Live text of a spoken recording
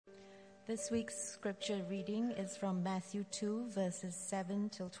This week's scripture reading is from Matthew 2, verses 7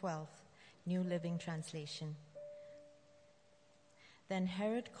 till 12, New Living Translation. Then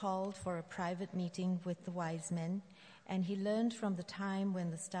Herod called for a private meeting with the wise men, and he learned from the time when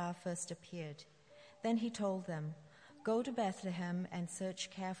the star first appeared. Then he told them, "Go to Bethlehem and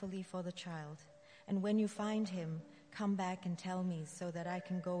search carefully for the child. And when you find him, come back and tell me so that I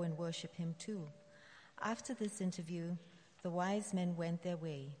can go and worship him too." After this interview, the wise men went their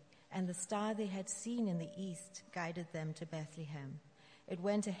way, and the star they had seen in the east guided them to Bethlehem. It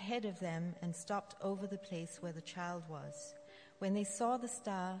went ahead of them and stopped over the place where the child was. When they saw the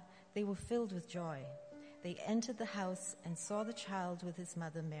star, they were filled with joy. They entered the house and saw the child with his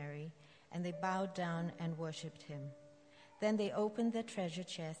mother Mary, and they bowed down and worshipped him. Then they opened their treasure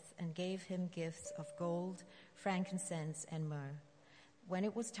chests and gave him gifts of gold, frankincense, and myrrh. When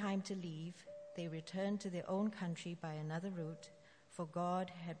it was time to leave, they returned to their own country by another route, for God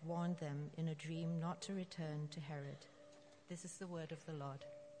had warned them in a dream not to return to Herod. This is the word of the Lord.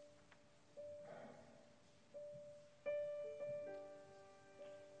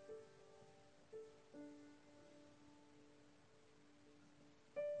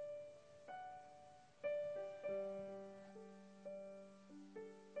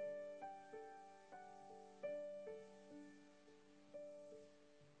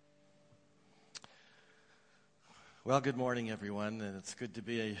 Well, good morning, everyone, and it's good to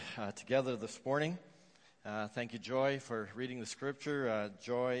be together this morning. Thank you, Joy, for reading the scripture.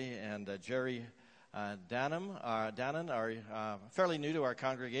 Joy and Jerry Dannon are fairly new to our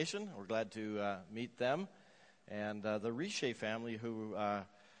congregation. We're glad to meet them. And the Riche family who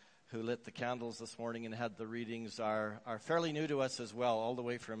lit the candles this morning and had the readings are fairly new to us as well, all the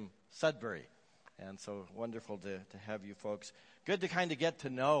way from Sudbury. And so wonderful to have you folks. Good to kind of get to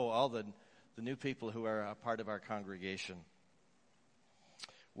know all the new people who are a part of our congregation.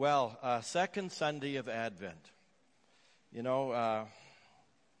 Well, second Sunday of Advent. You know,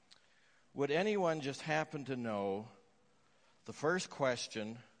 would anyone just happen to know the first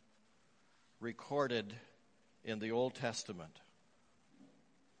question recorded in the Old Testament?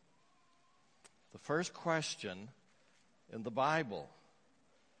 The first question in the Bible.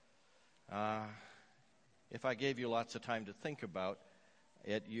 If I gave you lots of time to think about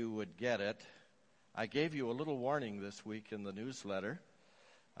it, you would get it. I gave you a little warning this week in the newsletter,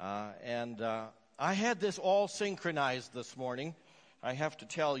 and I had this all synchronized this morning, I have to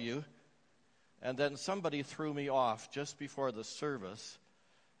tell you, and then somebody threw me off just before the service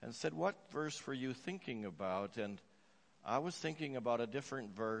and said, "What verse were you thinking about?" And I was thinking about a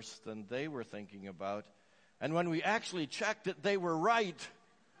different verse than they were thinking about, and when we actually checked it, they were right.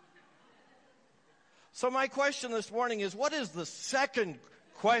 So my question this morning is, what is the second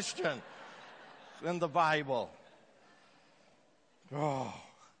question in the Bible?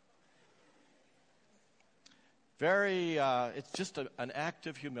 It's just an act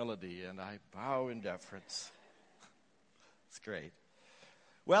of humility, and I bow in deference. It's great.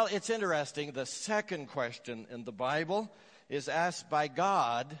 Well, it's interesting. The second question in the Bible is asked by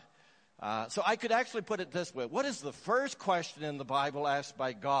God. So I could actually put it this way. What is the first question in the Bible asked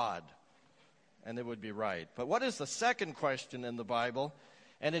by God? And it would be right. But what is the second question in the Bible?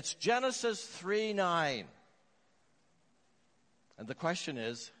 And it's Genesis 3:9. And the question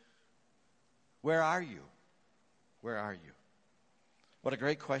is, where are you? Where are you? What a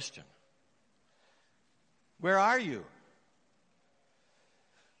great question. Where are you?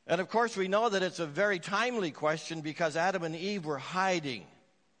 And of course we know that it's a very timely question because Adam and Eve were hiding.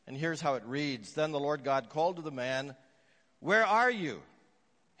 And here's how it reads. Then the Lord God called to the man, "Where are you?"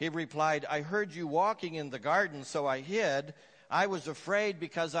 He replied, "I heard you walking in the garden, so I hid. I was afraid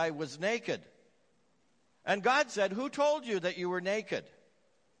because I was naked." And God said, "Who told you that you were naked?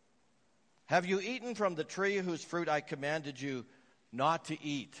 Have you eaten from the tree whose fruit I commanded you not to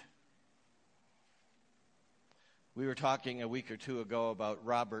eat?" We were talking a week or two ago about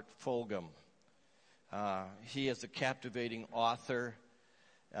Robert Fulghum. He is a captivating author.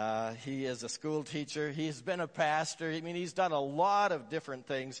 He is a school teacher. He's been a pastor. I mean, he's done a lot of different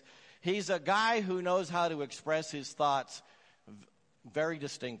things. He's a guy who knows how to express his thoughts very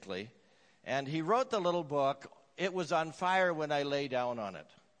distinctly. And he wrote the little book, "It Was on Fire When I Lay Down on It."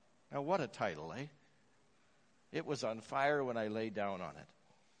 Now, what a title, eh? "It Was on Fire When I Lay Down on It."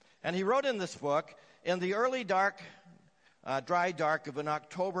 And he wrote in this book, in the early dry dark of an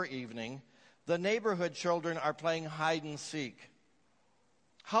October evening, the neighborhood children are playing hide and seek.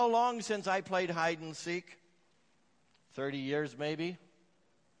 How long since I played hide and seek? 30 years maybe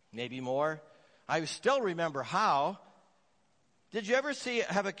more. I still remember how. Did you ever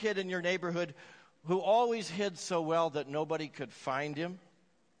have a kid in your neighborhood who always hid so well that nobody could find him?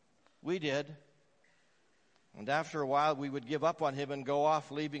 We did. And after a while, we would give up on him and go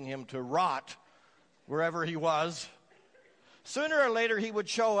off, leaving him to rot wherever he was. Sooner or later, he would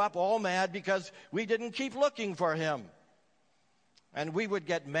show up all mad because we didn't keep looking for him. And we would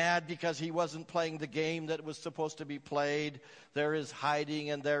get mad because he wasn't playing the game that was supposed to be played. There is hiding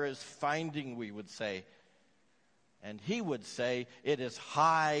and there is finding, we would say. And he would say, it is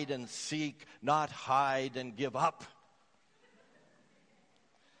hide and seek, not hide and give up.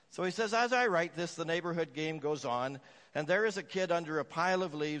 So he says, as I write this, the neighborhood game goes on, and there is a kid under a pile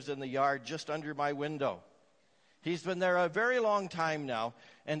of leaves in the yard just under my window. He's been there a very long time now,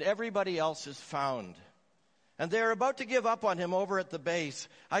 and everybody else is found. And they're about to give up on him over at the base.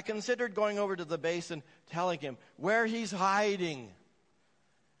 I considered going over to the base and telling him where he's hiding.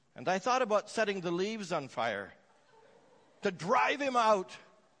 And I thought about setting the leaves on fire to drive him out.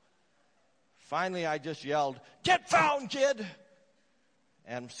 Finally, I just yelled, "Get found, kid!"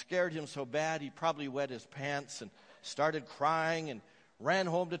 And scared him so bad he probably wet his pants and started crying and ran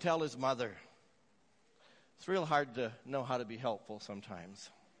home to tell his mother. It's real hard to know how to be helpful sometimes.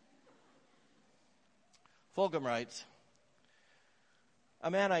 Fulgham writes, a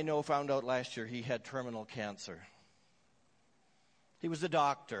man I know found out last year he had terminal cancer. He was a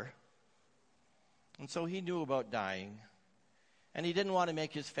doctor, and so he knew about dying. And he didn't want to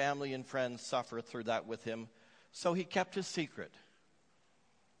make his family and friends suffer through that with him, so he kept his secret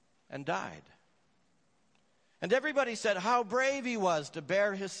and died. And everybody said how brave he was to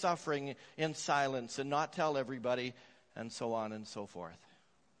bear his suffering in silence and not tell everybody, and so on and so forth.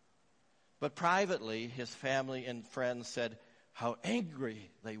 But privately, his family and friends said how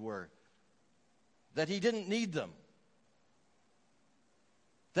angry they were, that he didn't need them,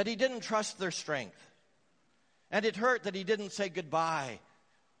 that he didn't trust their strength, and it hurt that he didn't say goodbye.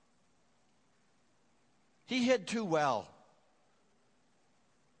 He hid too well.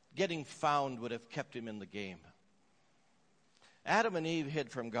 Getting found would have kept him in the game. Adam and Eve hid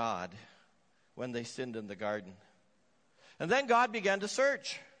from God when they sinned in the garden. And then God began to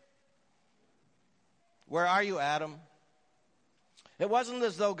search. Where are you, Adam? It wasn't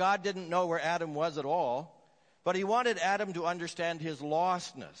as though God didn't know where Adam was at all, but he wanted Adam to understand his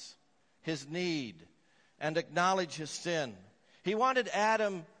lostness, his need, and acknowledge his sin. He wanted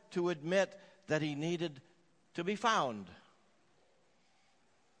Adam to admit that he needed to be found.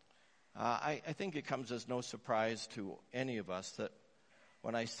 I think it comes as no surprise to any of us that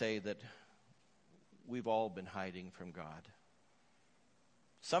when I say that we've all been hiding from God.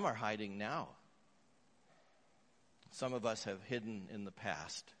 Some are hiding now. Some of us have hidden in the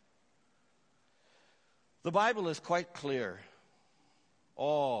past. The Bible is quite clear.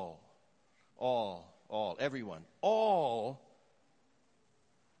 Everyone,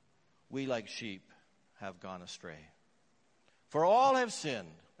 we like sheep have gone astray. For all have sinned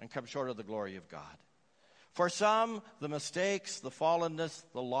and come short of the glory of God. For some, the mistakes, the fallenness,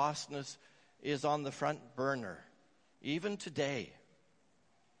 the lostness is on the front burner, even today.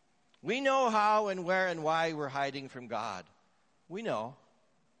 We know how and where and why we're hiding from God. We know.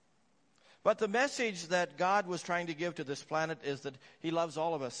 But the message that God was trying to give to this planet is that he loves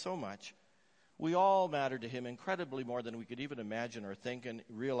all of us so much. We all matter to him incredibly more than we could even imagine or think and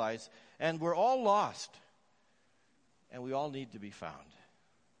realize. And we're all lost. And we all need to be found.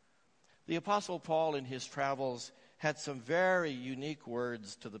 The Apostle Paul in his travels had some very unique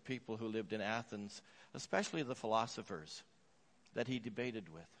words to the people who lived in Athens, especially the philosophers that he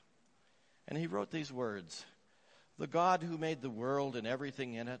debated with. And he wrote these words, "The God who made the world and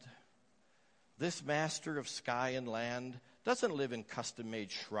everything in it, this master of sky and land, doesn't live in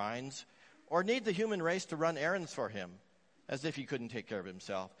custom-made shrines or need the human race to run errands for him, as if he couldn't take care of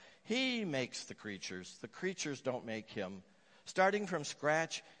himself. He makes the creatures. The creatures don't make him. Starting from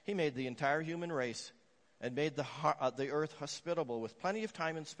scratch, he made the entire human race and made the earth hospitable with plenty of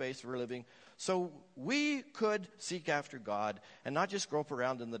time and space for living, so we could seek after God and not just grope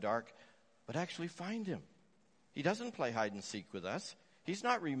around in the dark, but actually find him. He doesn't play hide and seek with us. He's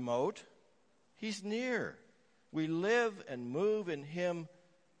not remote. He's near. We live and move in him.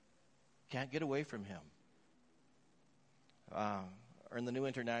 Can't get away from him." Or in the New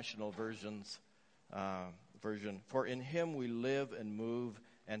International version, "For in him we live and move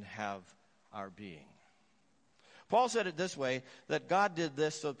and have our being." Paul said it this way, that God did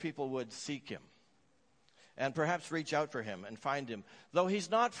this so people would seek him and perhaps reach out for him and find him, though he's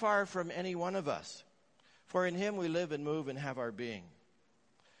not far from any one of us. For in him we live and move and have our being.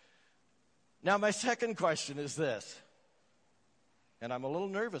 Now, my second question is this, and I'm a little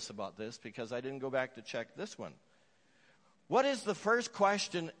nervous about this because I didn't go back to check this one. What is the first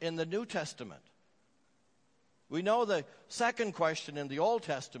question in the New Testament? We know the second question in the Old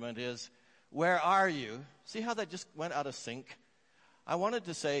Testament is, where are you? See how that just went out of sync? I wanted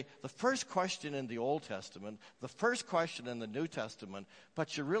to say the first question in the Old Testament, the first question in the New Testament,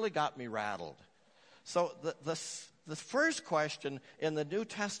 but you really got me rattled. So the first question in the New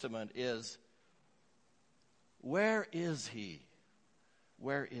Testament is, where is he?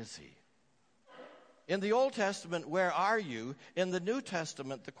 Where is he? In the Old Testament, where are you? In the New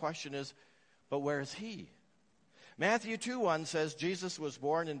Testament, the question is, but where is he? Matthew 2:1 says, Jesus was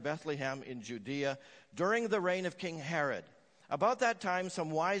born in Bethlehem in Judea during the reign of King Herod. About that time, some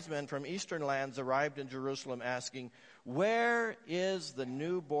wise men from eastern lands arrived in Jerusalem asking, where is the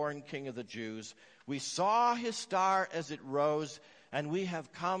newborn King of the Jews? We saw his star as it rose, and we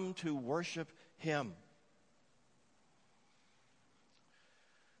have come to worship him.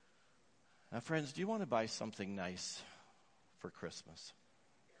 Now, friends, do you want to buy something nice for Christmas?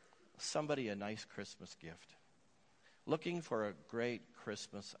 Somebody a nice Christmas gift? Looking for a great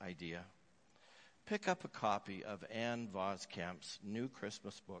Christmas idea? Pick up a copy of Ann Voskamp's new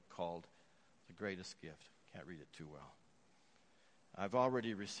Christmas book called The Greatest Gift. Can't read it too well. I've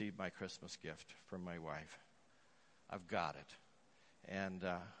already received my Christmas gift from my wife. I've got it. And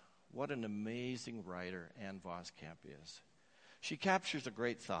what an amazing writer Ann Voskamp is. She captures a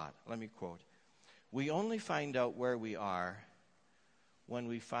great thought. Let me quote. We only find out where we are when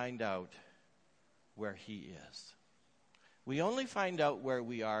we find out where he is. We only find out where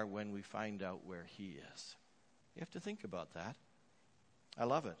we are when we find out where he is. You have to think about that. I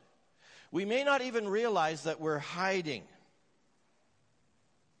love it. We may not even realize that we're hiding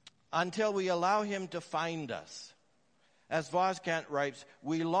until we allow him to find us. As Voskamp writes,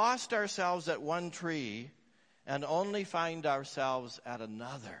 we lost ourselves at one tree and only find ourselves at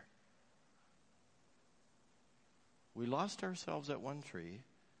another. We lost ourselves at one tree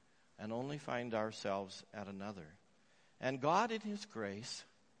and only find ourselves at another. And God, in his grace,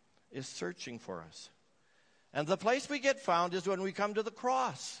 is searching for us. And the place we get found is when we come to the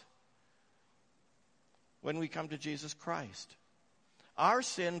cross. When we come to Jesus Christ. Our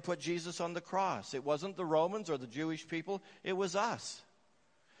sin put Jesus on the cross. It wasn't the Romans or the Jewish people. It was us.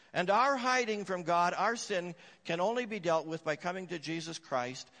 And our hiding from God, our sin, can only be dealt with by coming to Jesus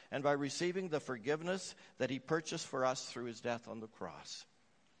Christ and by receiving the forgiveness that he purchased for us through his death on the cross.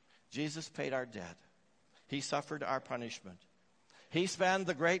 Jesus paid our debt. He suffered our punishment. He spanned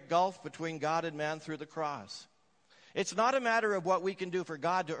the great gulf between God and man through the cross. It's not a matter of what we can do for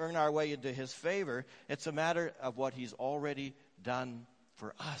God to earn our way into his favor. It's a matter of what he's already done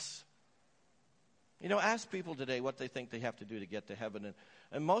for us. You know, ask people today what they think they have to do to get to heaven.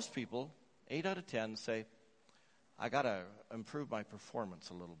 And most people, 8 out of 10, say, I got to improve my performance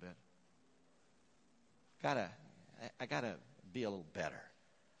a little bit. I got to be a little better.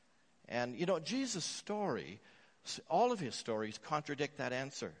 And, you know, Jesus' story, all of his stories contradict that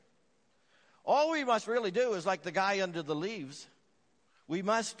answer. All we must really do is like the guy under the leaves. We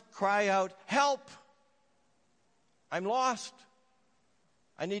must cry out, help! I'm lost.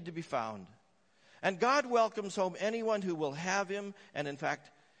 I need to be found. And God welcomes home anyone who will have him. And in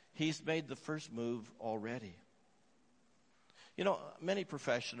fact, he's made the first move already. You know, many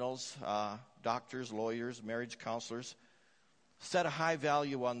professionals, doctors, lawyers, marriage counselors, set a high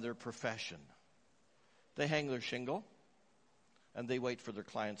value on their profession. They hang their shingle and they wait for their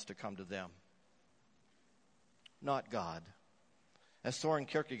clients to come to them. Not God. As Soren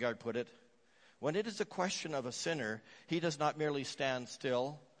Kierkegaard put it, when it is a question of a sinner, he does not merely stand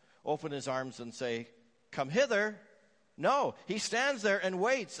still, open his arms and say, come hither. No, he stands there and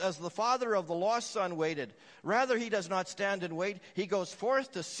waits as the father of the lost son waited. Rather, he does not stand and wait. He goes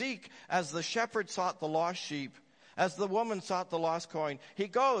forth to seek as the shepherd sought the lost sheep. As the woman sought the lost coin, he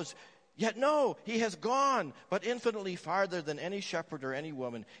goes, yet no, he has gone, but infinitely farther than any shepherd or any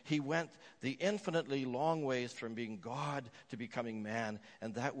woman. He went the infinitely long ways from being God to becoming man,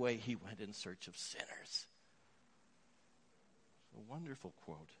 and that way he went in search of sinners. A wonderful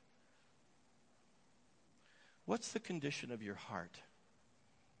quote. What's the condition of your heart?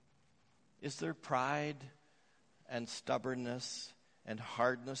 Is there pride and stubbornness and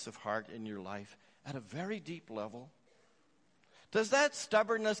hardness of heart in your life? At a very deep level? Does that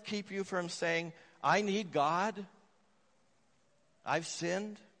stubbornness keep you from saying, I need God? I've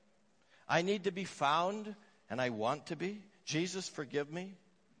sinned. I need to be found, and I want to be. Jesus, forgive me.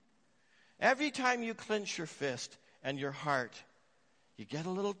 Every time you clench your fist and your heart, you get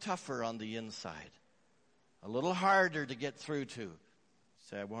a little tougher on the inside. A little harder to get through to.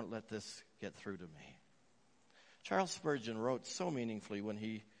 Say, I won't let this get through to me. Charles Spurgeon wrote so meaningfully when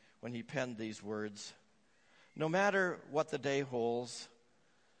he penned these words. No matter what the day holds,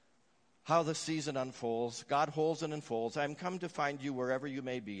 how the season unfolds. God holds and unfolds. I am come to find you wherever you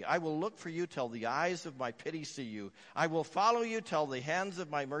may be. I will look for you till the eyes of my pity see you. I will follow you till the hands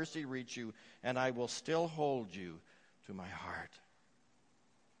of my mercy reach you, and I will still hold you to my heart.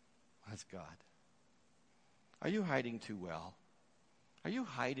 That's God. Are you hiding too well? Are you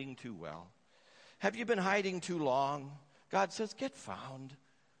hiding too well? Have you been hiding too long? God says, get found.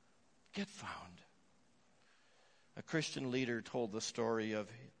 Get found. A Christian leader told the story of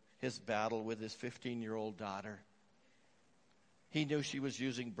his battle with his 15-year-old daughter. He knew she was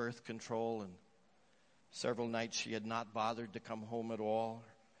using birth control, and several nights she had not bothered to come home at all.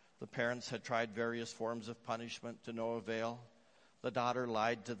 The parents had tried various forms of punishment to no avail. The daughter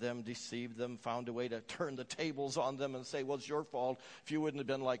lied to them, deceived them, found a way to turn the tables on them and say, well, it's your fault. If you wouldn't have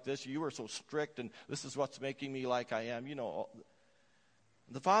been like this, you were so strict, and this is what's making me like I am. You know,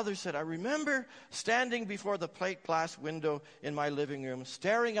 the father said, I remember standing before the plate glass window in my living room,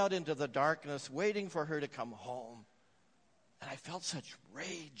 staring out into the darkness, waiting for her to come home. And I felt such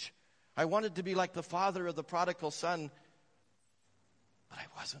rage. I wanted to be like the father of the prodigal son, but I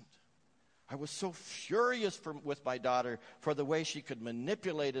wasn't. I was so furious with my daughter for the way she could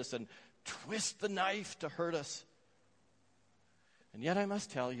manipulate us and twist the knife to hurt us. And yet I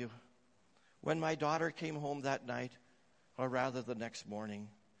must tell you, when my daughter came home that night, or rather the next morning,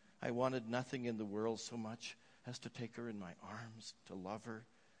 I wanted nothing in the world so much as to take her in my arms, to love her,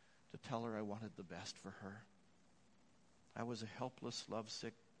 to tell her I wanted the best for her. I was a helpless,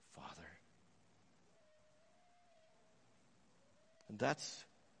 lovesick father. And that's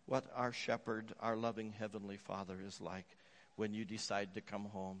what our shepherd, our loving Heavenly Father is like when you decide to come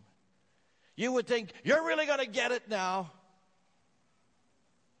home. You would think, you're really going to get it now.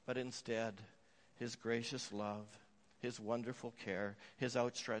 But instead, His gracious love, His wonderful care, His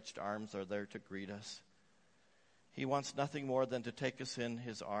outstretched arms are there to greet us. He wants nothing more than to take us in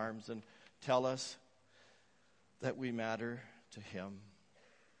His arms and tell us that we matter to Him.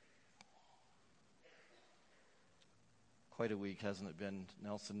 Quite a week, hasn't it been?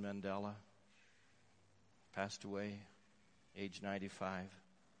 Nelson Mandela passed away, age 95.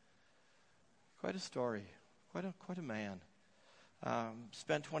 Quite a story, quite a man.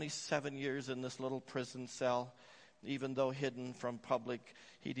 Spent 27 years in this little prison cell. Even though hidden from public,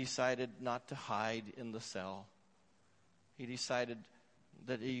 he decided not to hide in the cell. He decided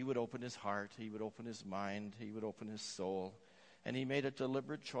that he would open his heart, he would open his mind, he would open his soul. And he made a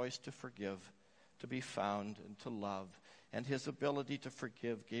deliberate choice to forgive, to be found, and to love. And his ability to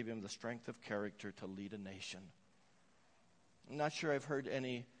forgive gave him the strength of character to lead a nation. I'm not sure I've heard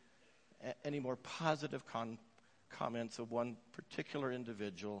any more positive comments of one particular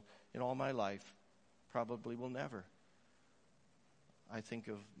individual in all my life. Probably will never. I think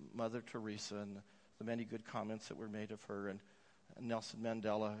of Mother Teresa and the many good comments that were made of her, and Nelson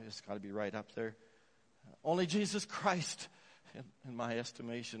Mandela has got to be right up there. Only Jesus Christ, in my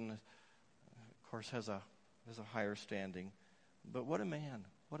estimation, of course, has a higher standing. But what a man,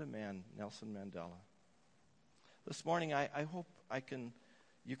 Nelson Mandela. This morning, I hope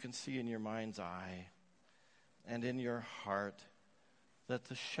you can see in your mind's eye and in your heart that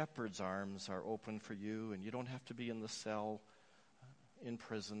the shepherd's arms are open for you, and you don't have to be in the cell in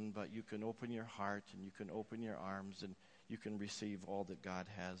prison, but you can open your heart and you can open your arms and you can receive all that God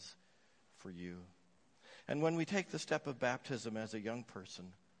has for you. And when we take the step of baptism as a young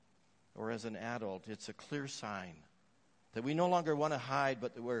person or as an adult, it's a clear sign that we no longer want to hide,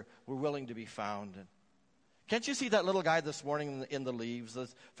 but that we're willing to be found. Can't you see that little guy this morning in the leaves,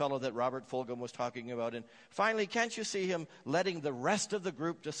 this fellow that Robert Fulghum was talking about? And finally, can't you see him letting the rest of the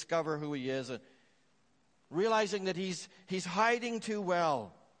group discover who he is, and realizing that he's hiding too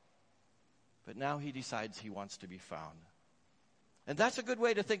well, but now he decides he wants to be found? And that's a good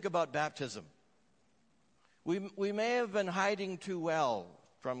way to think about baptism. We may have been hiding too well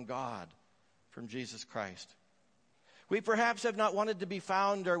from God, from Jesus Christ. We perhaps have not wanted to be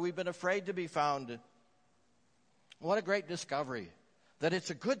found, or we've been afraid to be found. What a great discovery, that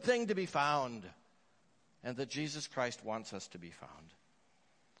it's a good thing to be found, and that Jesus Christ wants us to be found.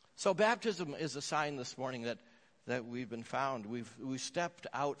 So baptism is a sign this morning that we've been found. We've stepped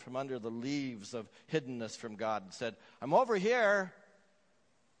out from under the leaves of hiddenness from God and said, I'm over here,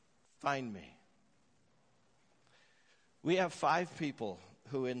 find me. We have 5 people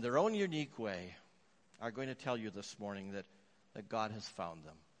who in their own unique way are going to tell you this morning that God has found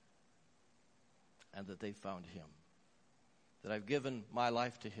them and that they found Him. That I've given my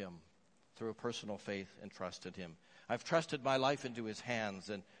life to Him through a personal faith and trust in Him. I've trusted my life into His hands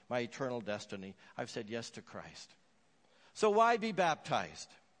and my eternal destiny. I've said yes to Christ. So why be baptized?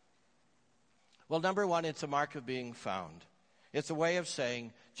 Well, number one, it's a mark of being found. It's a way of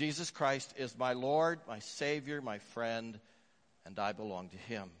saying, Jesus Christ is my Lord, my Savior, my friend, and I belong to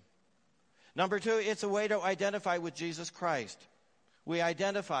him. Number two, it's a way to identify with Jesus Christ. We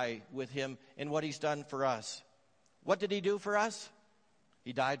identify with him in what he's done for us. What did he do for us?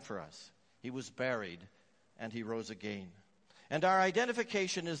 He died for us. He was buried, and he rose again. And our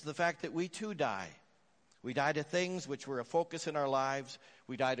identification is the fact that we too die. We die to things which were a focus in our lives.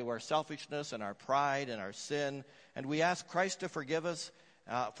 We die to our selfishness and our pride and our sin. And we ask Christ to forgive us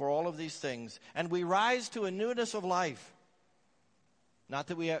for all of these things. And we rise to a newness of life. Not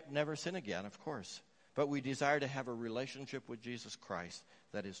that we never sin again, of course. But we desire to have a relationship with Jesus Christ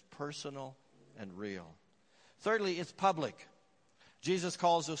that is personal and real. Thirdly, it's public. Jesus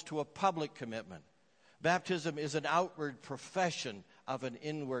calls us to a public commitment. Baptism is an outward profession of an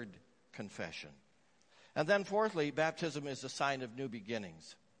inward confession. And then fourthly, baptism is a sign of new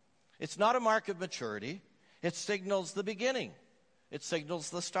beginnings. It's not a mark of maturity. It signals the beginning. It signals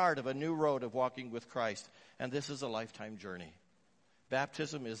the start of a new road of walking with Christ. And this is a lifetime journey.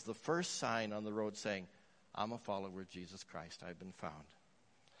 Baptism is the first sign on the road saying, I'm a follower of Jesus Christ. I've been found.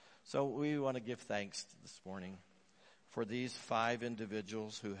 So we want to give thanks this morning for these 5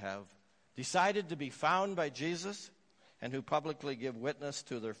 individuals who have decided to be found by Jesus and who publicly give witness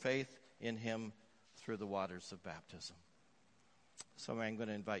to their faith in him through the waters of baptism. So I'm going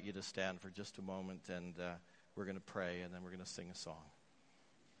to invite you to stand for just a moment, and we're going to pray, and then we're going to sing a song.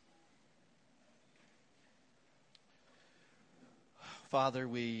 Father,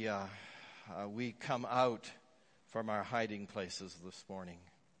 we come out from our hiding places this morning.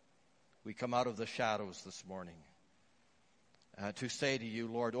 We come out of the shadows this morning to say to you,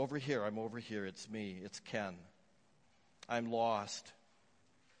 Lord, over here, I'm over here, it's me, it's Ken. I'm lost.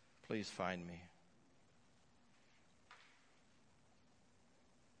 Please find me.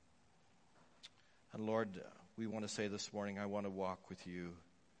 And Lord, we want to say this morning, I want to walk with you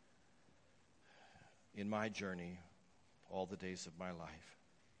in my journey all the days of my life.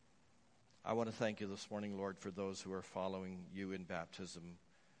 I want to thank you this morning, Lord, for those who are following you in baptism.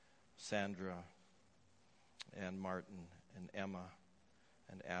 Sandra and Martin and Emma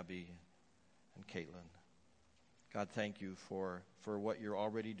and Abby and Caitlin. God, thank you for what you're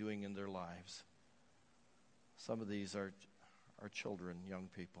already doing in their lives. Some of these are children, young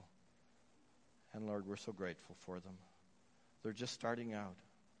people. And Lord, we're so grateful for them. They're just starting out.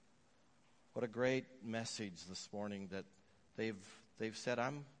 What a great message this morning that they've said,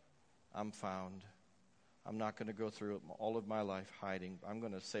 I'm found. I'm not going to go through all of my life hiding. I'm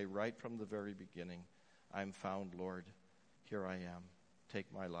going to say right from the very beginning, I'm found, Lord. Here I am.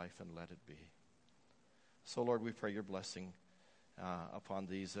 Take my life and let it be. So, Lord, we pray your blessing upon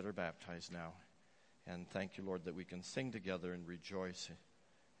these that are baptized now. And thank you, Lord, that we can sing together and rejoice,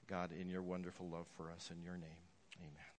 God, in your wonderful love for us. In your name, amen.